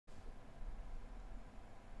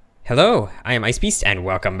Hello, I am IceBeast, and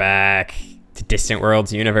welcome back to Distant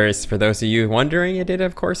Worlds universe. For those of you wondering, it did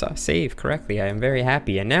of course save correctly. I am very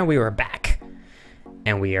happy, and now we are back.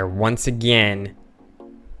 And we are once again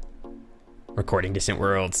recording Distant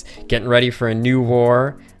Worlds, getting ready for a new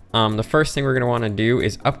war. The first thing we're going to want to do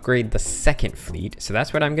is upgrade the second fleet, so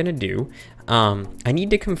that's what I'm going to do. I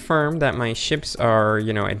need to confirm that my ships are,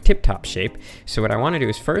 in tip-top shape. So what I want to do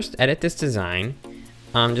is first edit this design.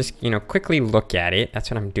 Just, quickly look at it.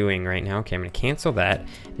 That's what I'm doing right now. Okay, I'm going to cancel that.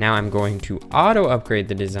 Now I'm going to auto upgrade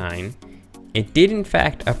the design. It did in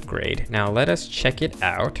fact upgrade. Now let us check it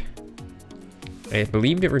out. I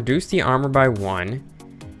believed it reduced the armor by 1.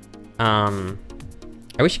 I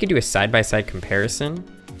wish you could do a side-by-side comparison.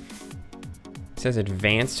 It says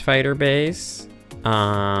advanced fighter base.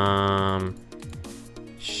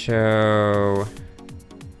 Show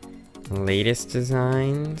latest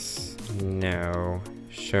designs. No.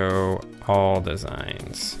 Show all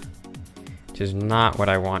designs, which is not what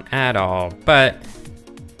I want at all, but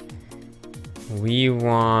we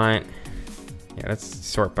want, let's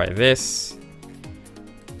sort by this.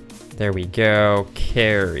 There we go,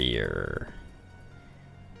 carrier.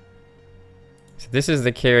 So this is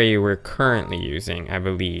the carrier we're currently using, I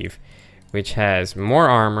believe, which has more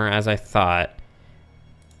armor, as I thought,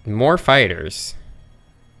 more fighters.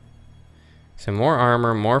 So more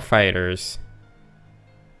armor, more fighters.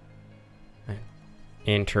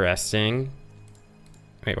 Interesting.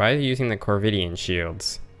 Wait, why are you using the Corvidian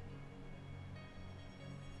shields?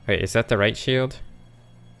 Wait, is that the right shield?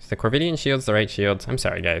 Is the Corvidian shields the right shields? I'm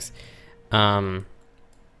sorry, guys. No,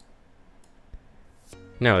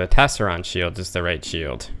 the Tassaron shield is the right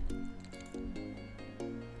shield.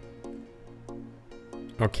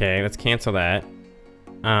 Okay, let's cancel that.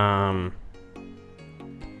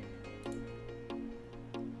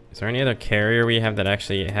 Is there any other carrier we have that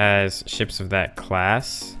actually has ships of that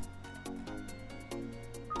class?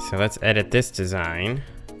 So let's edit this design.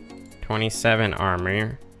 27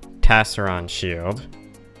 armor, Tassaron shield,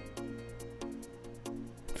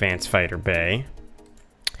 advanced fighter bay.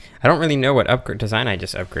 I don't really know what design I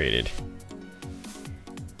just upgraded.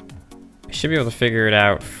 I should be able to figure it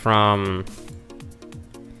out from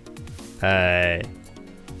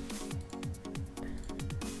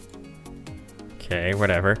okay,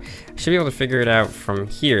 whatever. I should be able to figure it out from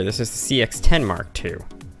here. This is the CX-10 Mark II. Are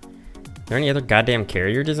there any other goddamn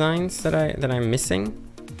carrier designs that I'm missing?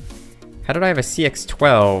 How did I have a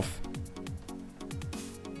CX-12?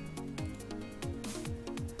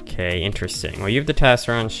 Okay, interesting. Well, you have the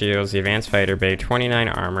Tassaron shields, the advanced fighter bay, 29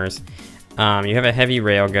 armors. You have a heavy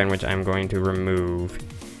railgun, which I'm going to remove.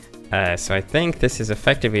 So I think this is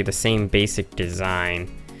effectively the same basic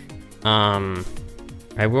design.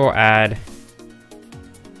 I will add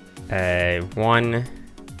one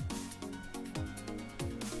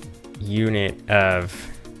unit of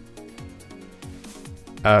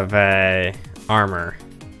armor.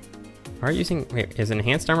 Are you using, wait, is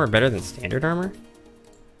enhanced armor better than standard armor?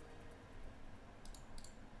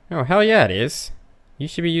 Oh, hell yeah, it is. You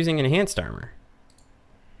should be using enhanced armor.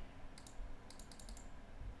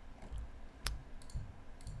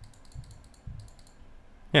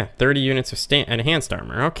 Yeah, 30 units of enhanced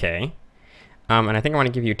armor, okay. And I think I want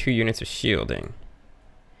to give you 2 units of shielding.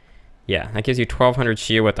 Yeah, that gives you 1200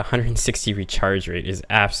 shield with 160 recharge rate. Is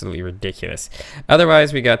absolutely ridiculous.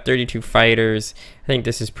 Otherwise, we got 32 fighters. I think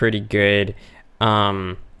this is pretty good.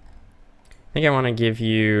 I think I want to give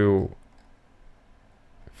you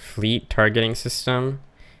fleet targeting system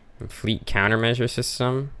and fleet countermeasure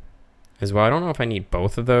system as well. I don't know if I need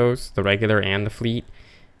both of those, the regular and the fleet.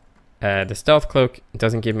 The stealth cloak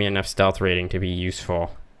doesn't give me enough stealth rating to be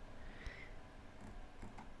useful.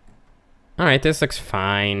 Alright, this looks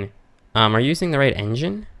fine. Are you using the right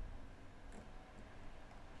engine?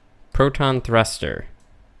 Proton thruster.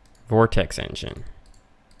 Vortex engine.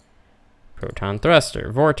 Proton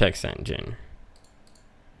thruster. Vortex engine.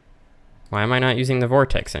 Why am I not using the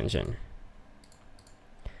vortex engine?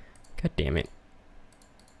 God damn it.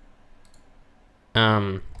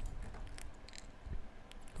 Where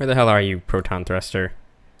the hell are you, proton thruster?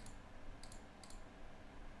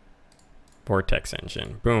 Vortex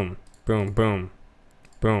engine. Boom. Boom, boom,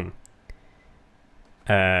 boom.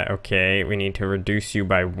 Okay, we need to reduce you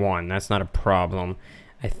by 1. That's not a problem.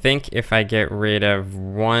 I think if I get rid of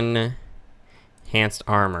 1 enhanced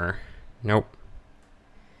armor. Nope.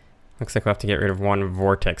 Looks like we'll have to get rid of 1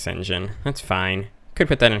 vortex engine. That's fine. Could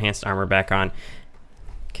put that enhanced armor back on.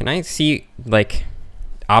 Can I see, like,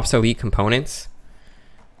 obsolete components?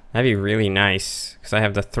 That'd be really nice, because I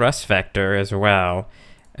have the thrust vector as well,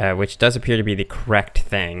 which does appear to be the correct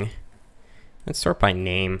thing. Let's sort by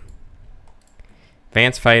name.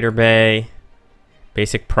 Advanced fighter bay.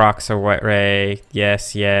 Basic procs or wet ray.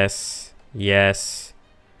 Yes, yes, yes.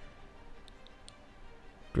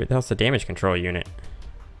 Where the hell's the damage control unit?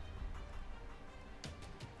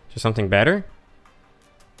 Is there something better?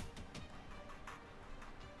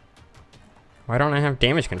 Why don't I have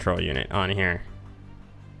damage control unit on here?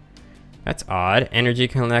 That's odd. Energy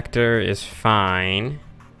collector is fine.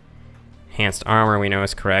 Enhanced armor we know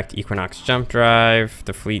is correct. Equinox jump drive,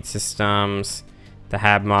 the fleet systems, the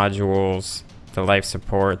hab modules, the life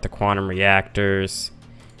support, the quantum reactors,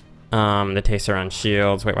 the Tesseron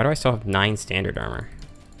shields. Wait, why do I still have 9 standard armor?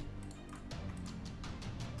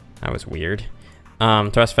 That was weird.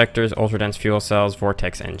 Thrust vectors, ultra dense fuel cells,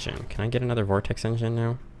 vortex engine. Can I get another vortex engine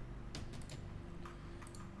now?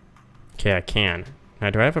 Okay, I can.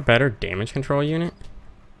 Now, do I have a better damage control unit?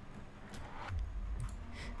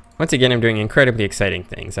 Once again, I'm doing incredibly exciting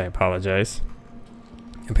things. I apologize.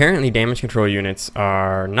 Apparently, damage control units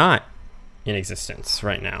are not in existence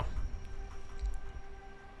right now.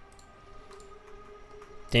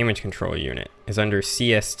 Damage control unit is under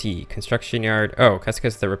CST, construction yard. Oh, that's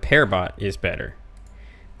because the repair bot is better.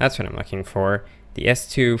 That's what I'm looking for. The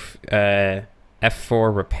S2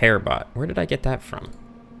 F4 repair bot. Where did I get that from?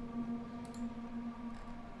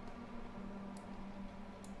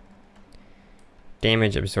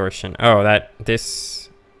 Damage absorption. Oh, this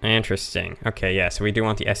interesting. Okay, yeah, so we do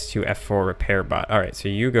want the S2 F4 repair bot. All right, so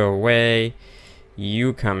you go away,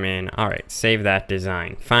 you come in. All right, save that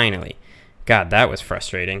design. Finally. God, that was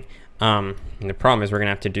frustrating. And the problem is we're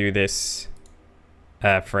gonna have to do this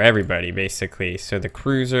for everybody, basically. So the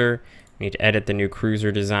cruiser, we need to edit the new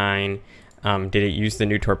cruiser design. Did it use the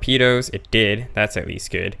new torpedoes? It did. That's at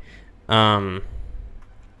least good.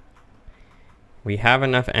 We have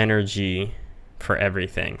enough energy for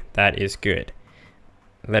everything. That is good.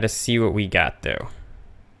 Let us see what we got though.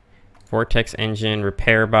 Vortex engine,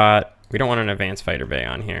 repair bot. We don't want an advanced fighter bay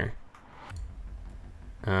on here.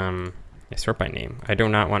 Yeah, sort by name. I do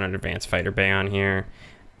not want an advanced fighter bay on here.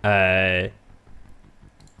 Do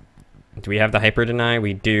we have the hyper deny?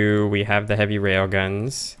 We do. We have the heavy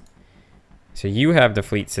railguns. So you have the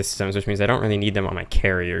fleet systems, which means I don't really need them on my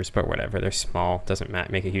carriers, but whatever. They're small. Doesn't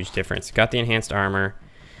make a huge difference. Got the enhanced armor.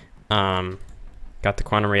 Got the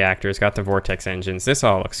quantum reactors, got the vortex engines. This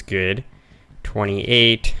all looks good.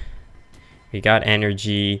 28. We got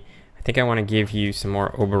energy. I think I want to give you some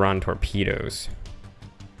more Oberon torpedoes.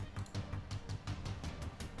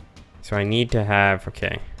 So I need to have,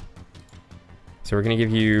 okay. So we're going to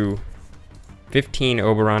give you 15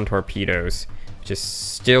 Oberon torpedoes, which is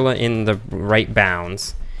still in the right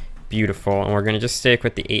bounds. Beautiful. And we're going to just stick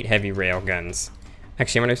with the 8 heavy railguns.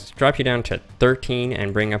 Actually, I'm going to drop you down to 13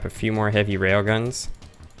 and bring up a few more heavy railguns.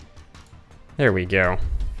 There we go.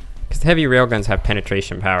 Because the heavy railguns have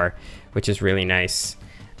penetration power, which is really nice.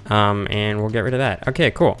 And we'll get rid of that. Okay,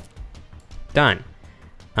 cool. Done.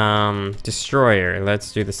 Destroyer.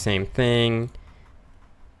 Let's do the same thing.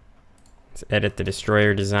 Let's edit the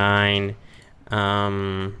destroyer design.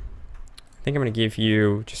 I think I'm going to give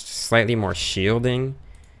you just slightly more shielding.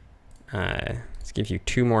 Let's give you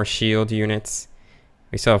 2 more shield units.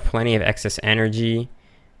 We still have plenty of excess energy.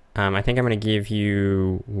 I think I'm going to give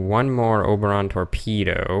you 1 more Oberon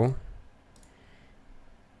torpedo.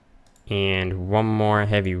 And 1 more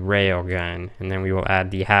heavy railgun. And then we will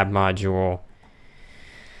add the hab module.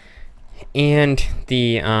 And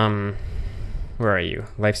the, where are you?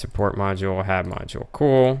 Life support module, hab module.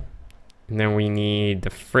 Cool. And then we need the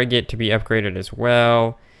frigate to be upgraded as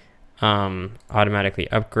well. Automatically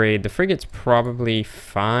upgrade. The frigate's probably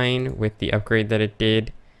fine with the upgrade that it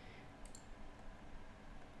did.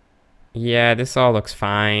 Yeah, this all looks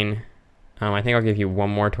fine. I think I'll give you 1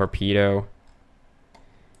 more torpedo.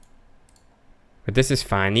 But this is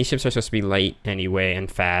fine. These ships are supposed to be light anyway and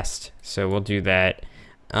fast. So we'll do that.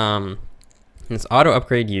 Let's auto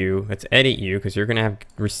upgrade you. Let's edit you because you're going to have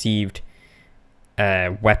received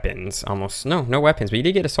weapons. Almost. No weapons. But you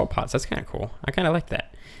did get assault pods. That's kind of cool. I kind of like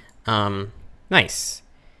that. Nice.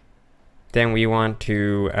 Then we want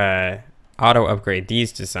to auto upgrade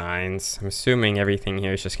these designs. I'm assuming everything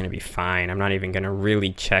here is just going to be fine. I'm not even going to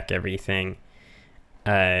really check everything.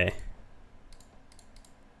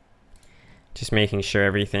 Just making sure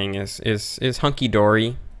everything is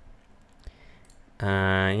hunky-dory.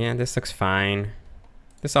 Yeah, this looks fine.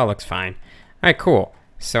 This all looks fine. All right, cool.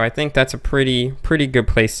 So I think that's a pretty good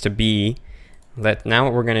place to be. Now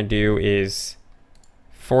what we're going to do is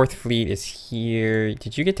 4th fleet is here.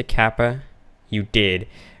 Did you get to Kappa? You did.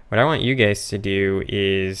 What I want you guys to do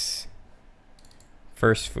is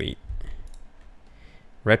 1st fleet.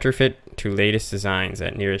 Retrofit to latest designs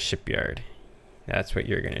at nearest shipyard. That's what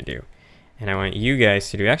you're going to do. And I want you guys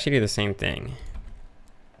to actually do the same thing.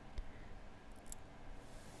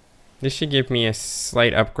 This should give me a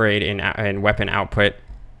slight upgrade in weapon output.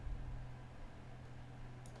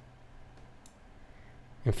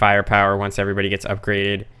 And firepower once everybody gets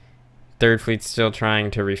upgraded. Third fleet's still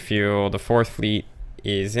trying to refuel. The fourth fleet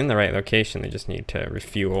is in the right location. They just need to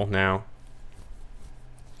refuel now.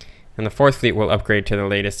 And the fourth fleet will upgrade to the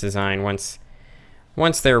latest design once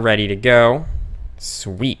they're ready to go.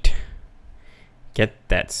 Sweet. Get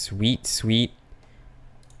that sweet sweet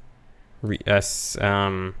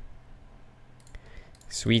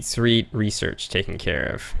research taken care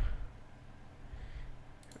of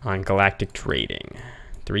on galactic trading.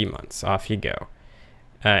 3 months, off you go.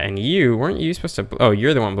 And weren't you supposed to, oh,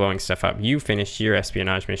 you're the one blowing stuff up. You finished your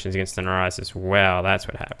espionage missions against the Naraz as well. That's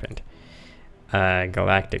what happened.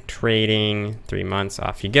 Galactic trading, 3 months,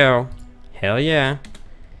 off you go. Hell yeah.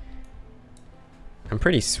 I'm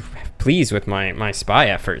pretty pleased with my spy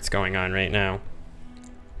efforts going on right now.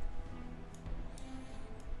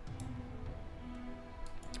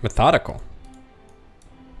 Methodical.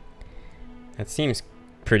 That seems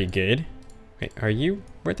pretty good. Wait,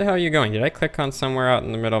 where the hell are you going? Did I click on somewhere out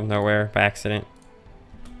in the middle of nowhere by accident?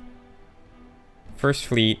 First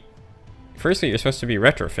fleet, you're supposed to be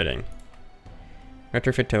retrofitting.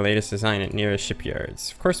 Retrofit to the latest design at nearest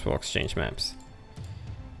shipyards. Of course we'll exchange maps.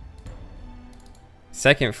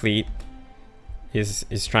 Second fleet is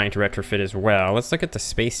trying to retrofit as well. Let's look at the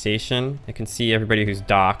space station. I can see everybody who's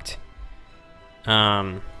docked.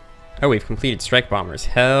 Oh, we've completed strike bombers.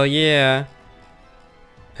 Hell yeah.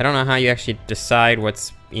 I don't know how you actually decide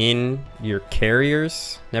what's in your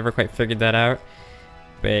carriers. Never quite figured that out.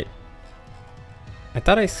 But I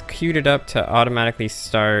thought I queued it up to automatically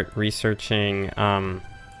start researching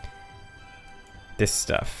this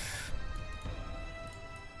stuff.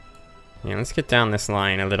 Yeah, let's get down this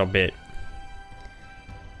line a little bit.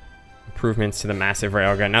 Improvements to the massive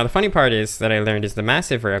railgun. Now the funny part is that I learned is the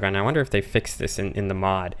massive railgun. I wonder if they fixed this in the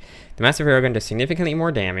mod. The massive railgun does significantly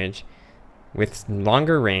more damage with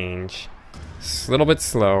longer range, a little bit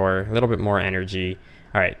slower, a little bit more energy.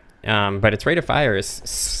 All right, but its rate of fire is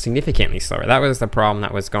significantly slower. That was the problem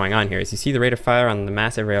that was going on here. Is you see the rate of fire on the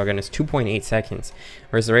massive railgun is 2.8 seconds,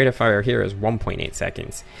 whereas the rate of fire here is 1.8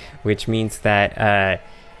 seconds, which means that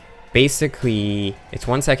basically it's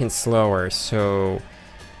 1 second slower. So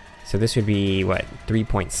this would be what,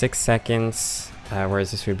 3.6 seconds,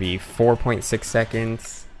 whereas this would be 4.6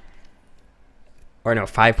 seconds. Or no,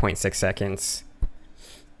 5.6 seconds.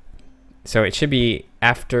 So it should be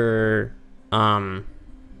after, for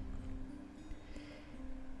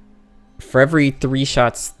every 3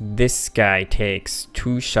 shots this guy takes,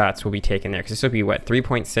 2 shots will be taken there. Because this would be what,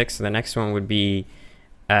 3.6? So the next one would be,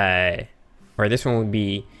 or this one would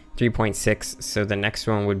be 3.6. So the next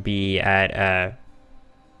one would be at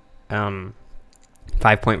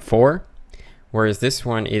 5.4. Whereas this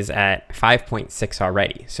one is at 5.6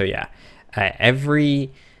 already. So yeah. Every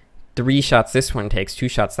 3 shots this one takes, 2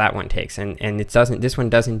 shots that one takes, and this one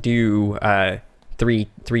doesn't do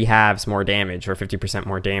three halves more damage or 50%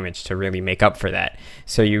 more damage to really make up for that.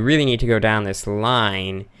 So you really need to go down this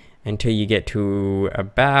line until you get to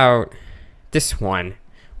about this one,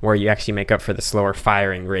 where you actually make up for the slower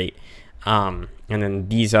firing rate, and then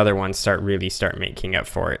these other ones start making up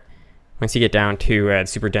for it. Once you get down to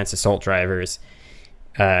super dense assault drivers,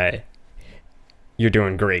 you're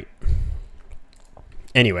doing great.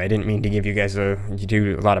 Anyway, I didn't mean to give you guys you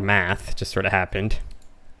do a lot of math. It just sort of happened.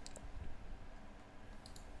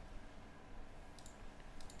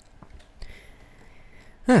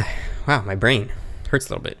 Wow, my brain hurts a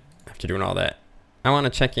little bit after doing all that. I want to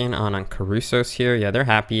check in on Carusos here. Yeah, they're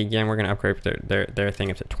happy again. We're going to upgrade their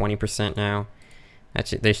thing up to 20% now.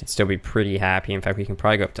 Actually, they should still be pretty happy. In fact, we can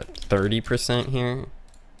probably go up to 30% here.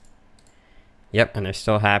 Yep, and they're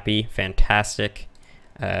still happy. Fantastic.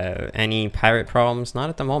 Any pirate problems? Not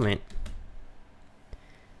at the moment.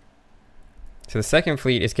 So the second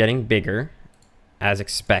fleet is getting bigger, as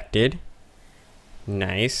expected.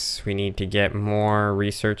 Nice. We need to get more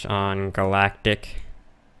research on galactic.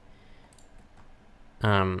 Did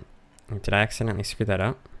I accidentally screw that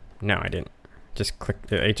up? No, I didn't. Just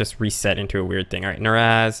clicked. It just reset into a weird thing. All right,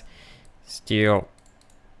 Naraz, Steel,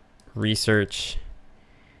 research,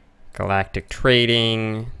 galactic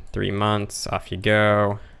trading. 3 months, off you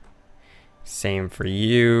go. Same for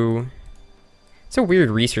you. It's a weird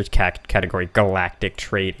research category, galactic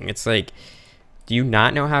trading. It's like, do you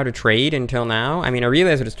not know how to trade until now? I mean, I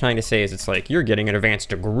realize what it's trying to say is it's like you're getting an advanced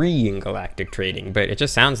degree in galactic trading, but it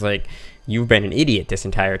just sounds like you've been an idiot this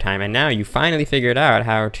entire time, and now you finally figured out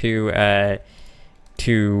how to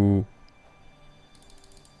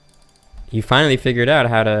you finally figured out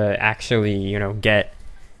how to actually, get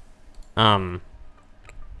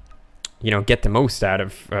get the most out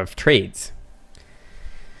of trades.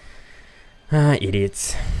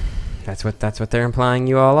 Idiots. That's what they're implying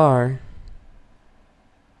you all are.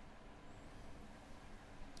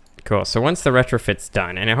 Cool. So once the retrofit's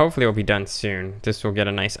done, and hopefully it'll be done soon, this will get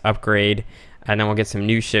a nice upgrade, and then we'll get some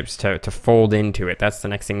new ships to fold into it. That's the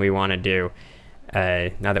next thing we want to do,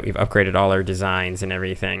 now that we've upgraded all our designs and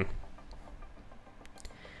everything.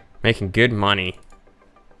 Making good money.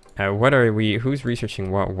 What are we? Who's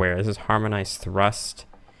researching what where? This is harmonized thrust.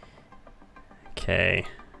 Okay.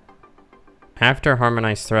 After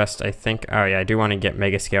harmonized thrust, I think... Oh yeah, I do want to get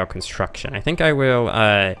mega scale construction. I think I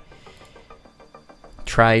will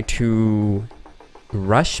try to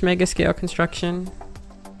rush mega scale construction.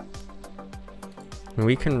 And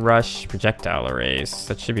we can rush projectile arrays.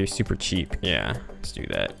 That should be super cheap. Yeah, let's do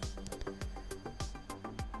that.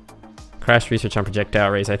 Crash research on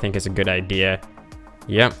projectile arrays I think is a good idea.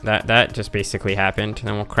 Yep, that just basically happened. And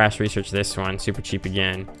then we'll crash research this one, super cheap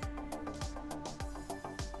again.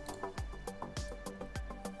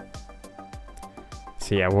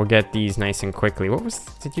 So yeah, we'll get these nice and quickly.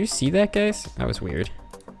 Did you see that, guys? That was weird.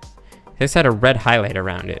 This had a red highlight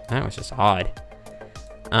around it. That was just odd.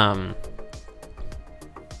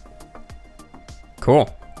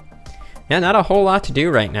 Cool. Yeah, not a whole lot to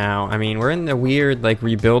do right now. I mean, we're in the weird, like,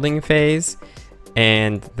 rebuilding phase.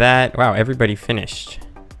 And that... Wow, everybody finished.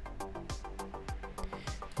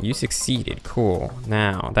 You succeeded. Cool.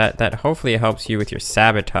 Now, that hopefully helps you with your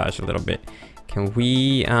sabotage a little bit. Can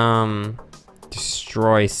we,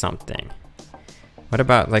 destroy something? What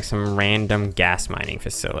about, like, some random gas mining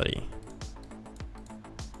facility?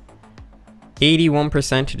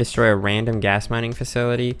 81% to destroy a random gas mining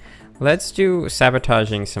facility. Let's do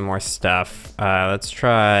sabotaging some more stuff. Let's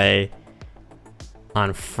try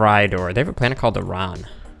on Frydor. They have a planet called Iran.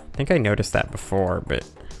 I think I noticed that before, but...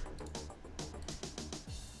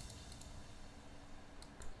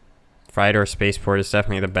 Frydor Spaceport is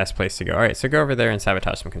definitely the best place to go. Alright, so go over there and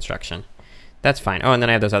sabotage some construction. That's fine. Oh, and then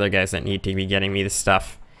I have those other guys that need to be getting me the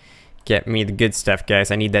stuff. Get me the good stuff,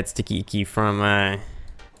 guys. I need that sticky icky from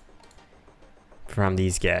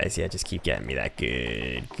these guys. Yeah, just keep getting me that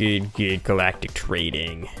good galactic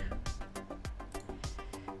trading.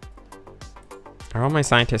 Are all my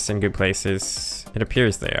scientists in good places? It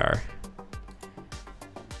appears they are.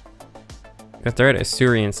 If they're at a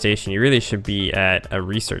Asurian station, you really should be at a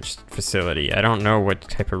research facility. I don't know what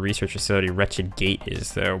type of research facility Wretched Gate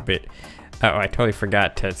is, though, but... Oh, I totally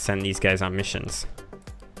forgot to send these guys on missions.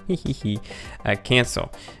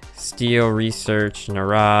 Cancel. Steel research,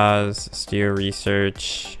 Naraz, steel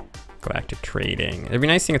research, galactic trading. It'd be a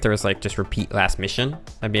nice thing if there was, like, just repeat last mission.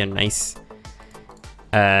 That'd be a nice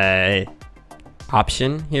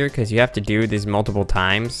option here, because you have to do this multiple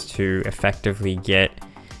times to effectively get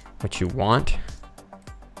what you want.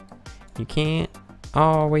 You can't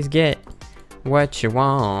always get what you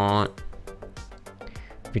want.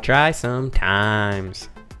 If you try sometimes,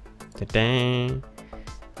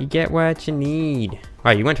 you get what you need.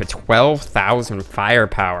 Wow, you went to 12,000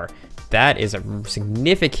 firepower. That is a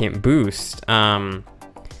significant boost.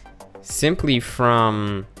 Simply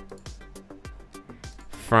from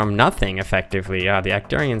nothing, effectively. The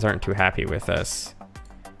Actarians aren't too happy with us.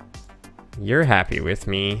 You're happy with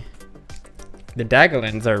me. The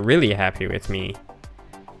Dagalans are really happy with me.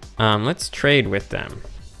 Let's trade with them.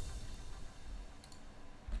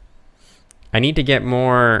 I need to get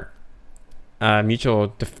more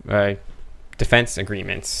mutual defense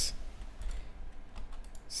agreements.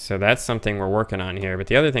 So that's something we're working on here. But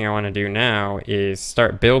the other thing I want to do now is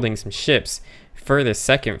start building some ships for the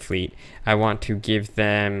second fleet. I want to give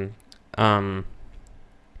them... Oh,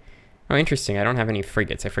 interesting. I don't have any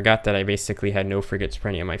frigates. I forgot that I basically had no frigates for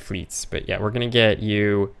any of my fleets. But yeah, we're going to get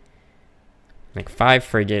you like 5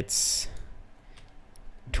 frigates,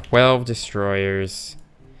 12 destroyers,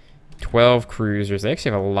 12 cruisers. They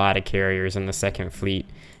actually have a lot of carriers in the second fleet.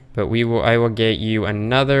 But I will get you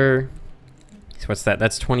another... So what's that?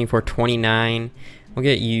 That's 24, 29. We'll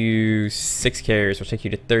get you 6 carriers. We'll take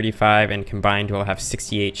you to 35. And combined, we'll have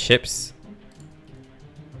 68 ships.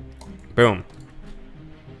 Boom.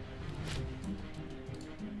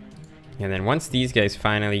 And then once these guys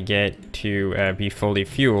finally get to be fully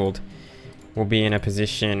fueled, we'll be in a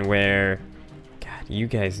position where... God, you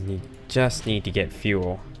guys just need to get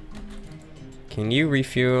fuel. Can you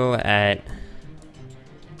refuel at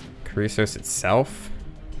Carusos itself?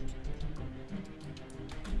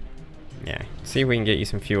 Yeah, see if we can get you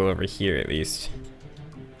some fuel over here at least.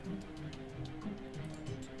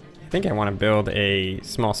 think I want to build a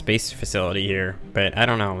small space facility here, but I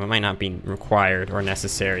don't know. It might not be required or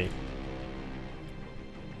necessary.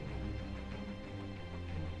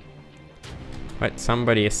 What?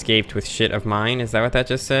 Somebody escaped with shit of mine? Is that what that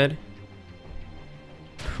just said?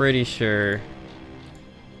 Pretty sure.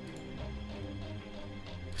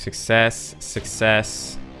 Success,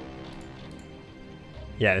 success.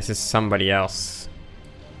 Yeah, this is somebody else.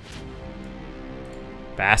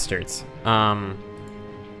 Bastards.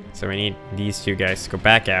 So we need these two guys to go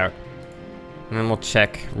back out. And then we'll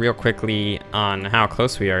check real quickly on how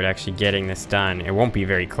close we are to actually getting this done. It won't be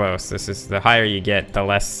very close. This is, the higher you get, the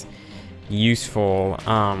less useful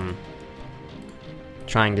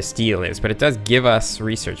trying to steal is. But it does give us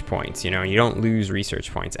research points, you know. You don't lose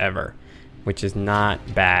research points ever, which is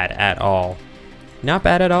not bad at all. Not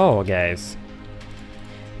bad at all, guys.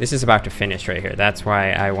 This is about to finish right here. That's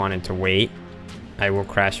why I wanted to wait. I will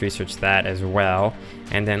crash research that as well.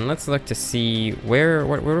 And then let's look to see what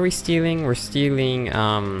are we stealing? We're stealing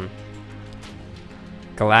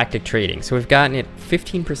galactic trading. So we've gotten it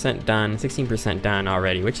 15% done, 16% done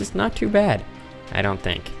already, which is not too bad, I don't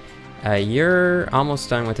think. You're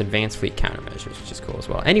almost done with advanced fleet countermeasures, which is cool as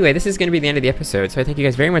well. Anyway, this is going to be the end of the episode, so I thank you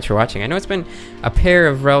guys very much for watching. I know it's been a pair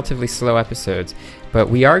of relatively slow episodes, but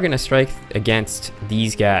we are going to strike against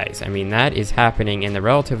these guys. I mean, that is happening in the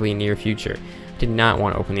relatively near future. Did not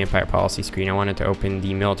want to open the Empire Policy screen. I wanted to open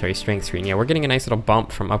the Military Strength screen. Yeah, we're getting a nice little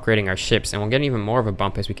bump from upgrading our ships, and we'll get even more of a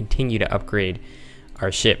bump as we continue to upgrade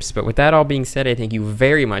our ships. But with that all being said, I thank you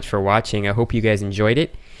very much for watching. I hope you guys enjoyed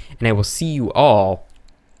it, and I will see you all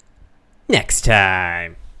next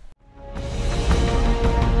time.